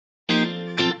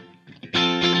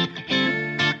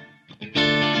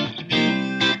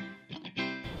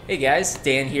Hey guys,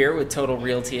 Dan here with Total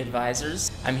Realty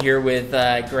Advisors. I'm here with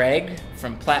Greg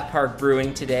from Platt Park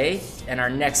Brewing today, and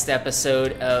our next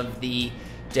episode of the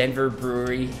Denver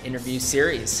Brewery interview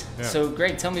series. Yeah. So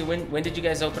Greg, tell me, when did you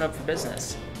guys open up for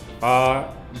business?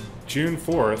 June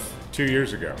 4th, 2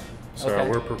 years ago. So Okay.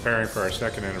 we're preparing for our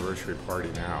second anniversary party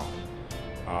now.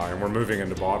 And we're moving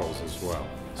into bottles as well.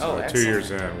 So Oh, 2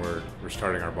 years excellent. in, we're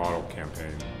starting our bottle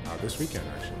campaign this weekend,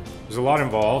 actually. There's a lot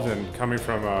involved, and coming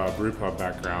from a brew pub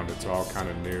background, it's all kind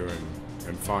of new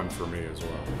and fun for me as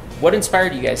well. What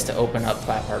inspired you guys to open up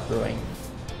Platt Park Brewing?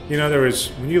 You know,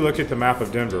 when you look at the map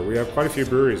of Denver, we have quite a few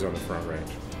breweries on the Front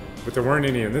Range, but there weren't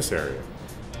any in this area.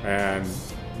 And,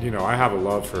 you know, I have a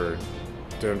love for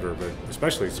Denver, but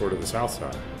especially sort of the south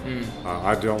side.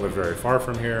 I don't live very far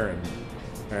from here,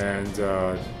 and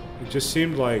it just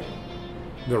seemed like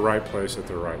the right place at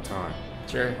the right time.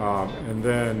 Sure. And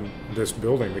then this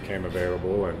building became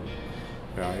available, and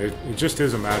it just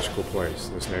is a magical place,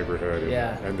 this neighborhood,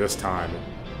 Yeah. and this time,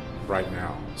 right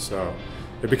now. So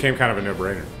it became kind of a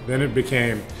no-brainer. Then it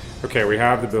became, okay, we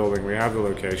have the building, we have the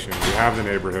location, we have the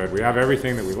neighborhood, we have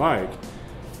everything that we like.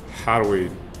 How do we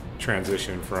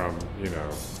transition from,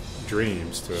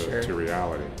 dreams Sure. to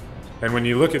reality? And when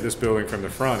you look at this building from the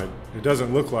front, it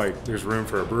doesn't look like there's room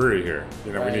for a brewery here.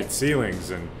 Right. We need ceilings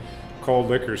and cold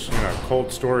liquors,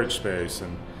 cold storage space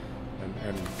and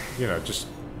just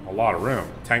a lot of room.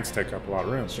 Tanks take up a lot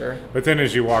of room. Sure. But then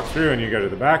as you walk through and you go to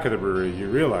the back of the brewery, you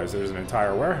realize there's an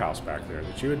entire warehouse back there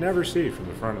that you would never see from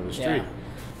the front of the street. Yeah.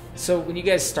 So when you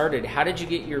guys started, how did you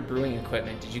get your brewing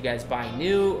equipment? Did you guys buy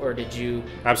new, or did you?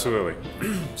 Absolutely.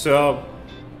 So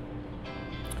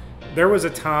there was a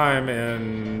time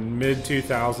in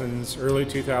mid-2000s, early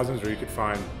 2000s, where you could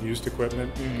find used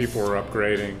equipment. People were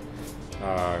upgrading.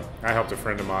 I helped a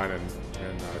friend of mine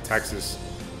in Texas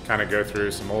kind of go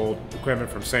through some old equipment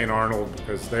from St. Arnold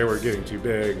because they were getting too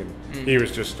big, and he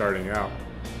was just starting out.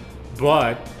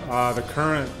 But the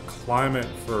current climate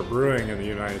for brewing in the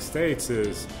United States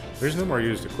is there's no more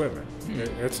used equipment.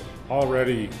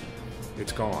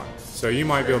 It's gone. So you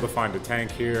might be able to find a tank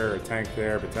here, a tank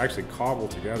there, but to actually cobble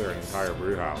together an entire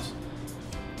brew house,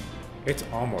 it's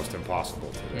almost impossible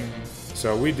today.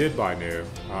 So we did buy new.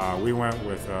 We went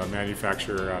with a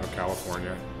manufacturer out of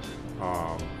California,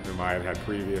 whom I had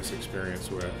previous experience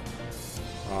with.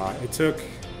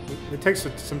 It takes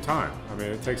some time. I mean,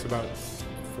 it takes about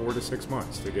 4 to 6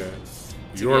 months to get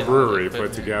your get all the brewery put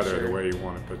equipment, together sure. the way you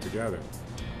want it put together.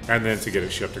 And then to get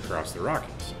it shipped across the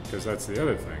Rockies, because that's the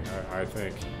other thing. I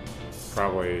think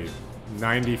probably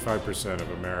 95% of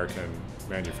American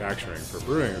manufacturing for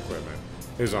brewing equipment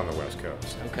is on the West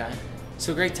Coast. Okay.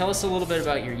 So Greg, tell us a little bit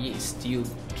about your yeast. Do you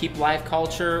keep live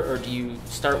culture, or do you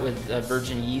start with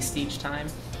virgin yeast each time?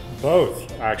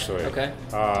 Both, actually. Okay.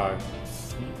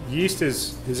 Yeast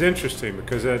is interesting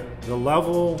because at the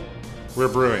level we're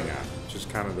brewing at, which is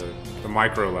kind of the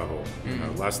micro level,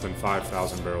 less than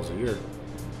 5,000 barrels a year,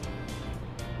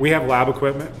 we have lab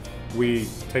equipment. We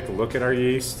take a look at our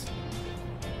yeast.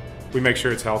 We make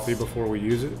sure it's healthy before we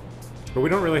use it. But we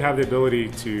don't really have the ability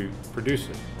to produce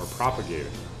it or propagate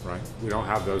it, right? We don't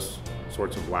have those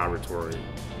sorts of laboratory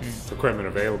equipment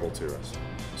available to us.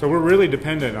 So we're really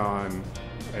dependent on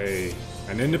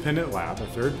an independent lab, a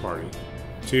third party,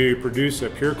 to produce a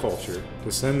pure culture,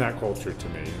 to send that culture to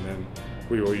me, and then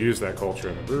we will use that culture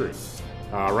in the brewery.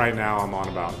 Right now I'm on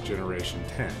about generation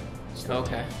 10. So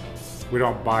Okay. we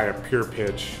don't buy a pure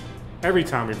pitch every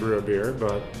time we brew a beer,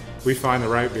 but we find the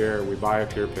right beer, we buy a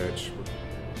pure pitch,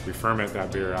 we ferment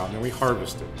that beer out, and then we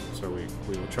harvest it. So we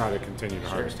will try to continue to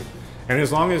harvest it. And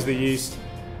as long as the yeast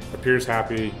appears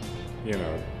happy,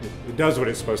 it does what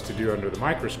it's supposed to do under the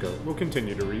microscope, we'll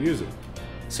continue to reuse it.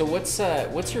 So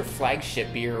what's your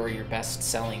flagship beer or your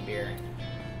best-selling beer?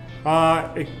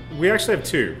 We actually have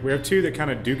two. We have two that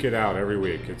kind of duke it out every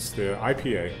week. It's the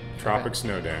IPA, Tropic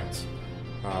Snow Dance.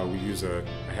 We use a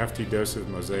hefty dose of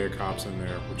mosaic hops in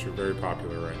there, which are very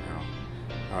popular right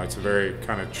now. It's a very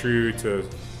kind of true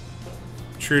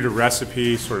to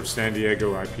recipe, sort of San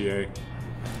Diego IPA.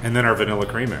 And then our vanilla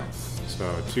cream ale. So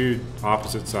two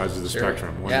opposite sides of the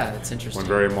spectrum. One, that's interesting. One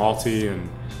very malty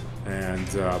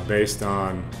and based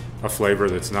on a flavor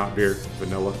that's not beer,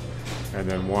 vanilla. And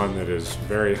then one that is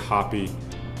very hoppy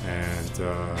and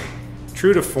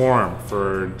true to form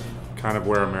for kind of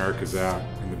where America's at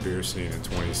in the beer scene in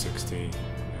 2016.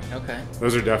 Okay.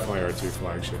 Those are definitely our two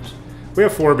flagships. We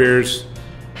have 4 beers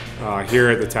here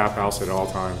at the tap house at all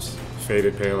times.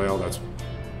 Faded Pale Ale, that's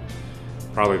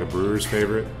probably the brewer's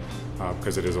favorite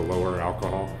because it is a lower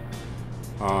alcohol.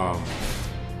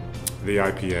 The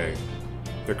IPA,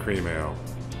 the cream ale,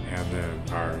 and then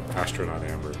our Astronaut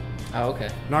Amber. Oh, okay.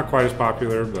 Not quite as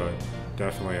popular, but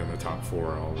definitely in the top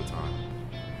 4 all the time.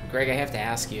 Greg, I have to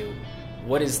ask you,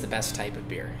 what is the best type of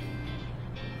beer?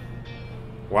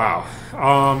 Wow.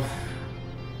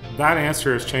 That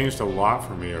answer has changed a lot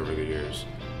for me over the years.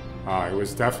 It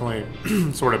was definitely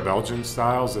sort of Belgian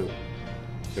styles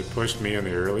that pushed me in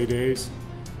the early days.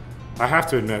 I have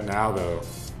to admit now, though,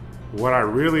 what I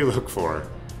really look for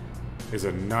is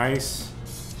a nice,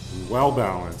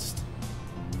 well-balanced,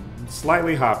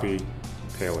 slightly hoppy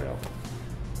pale ale.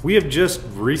 We have just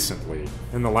recently,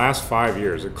 in the last 5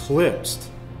 years, eclipsed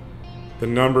the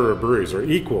number of breweries, or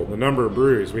equal the number of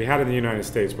breweries we had in the United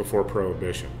States before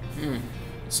Prohibition.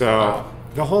 So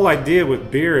the whole idea with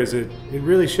beer is it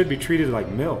really should be treated like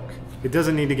milk. It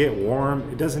doesn't need to get warm.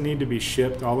 It doesn't need to be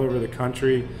shipped all over the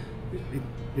country.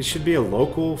 It should be a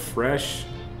local, fresh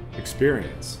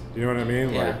experience. You know what I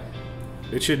mean? Yeah. Like,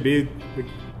 it should be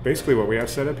basically what we have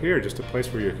set up here, just a place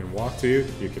where you can walk to,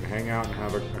 you can hang out and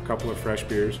have a couple of fresh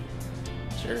beers.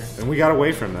 Sure. And we got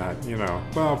away from that, you know.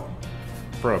 Well,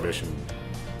 Prohibition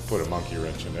put a monkey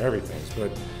wrench into everything,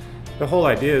 but the whole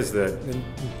idea is that,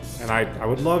 and I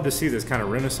would love to see this kind of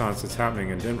renaissance that's happening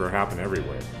in Denver happen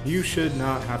everywhere. You should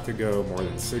not have to go more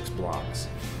than 6 blocks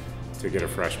to get a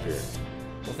fresh beer.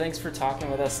 Well, thanks for talking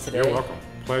with us today. You're welcome.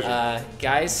 Pleasure.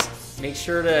 Guys, make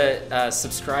sure to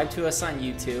subscribe to us on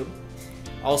YouTube.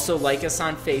 Also, like us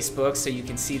on Facebook so you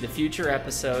can see the future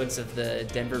episodes of the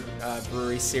Denver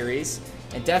Brewery series.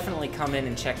 And definitely come in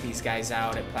and check these guys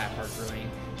out at Platt Park Brewing.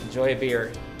 Enjoy a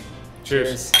beer.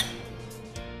 Cheers. Cheers.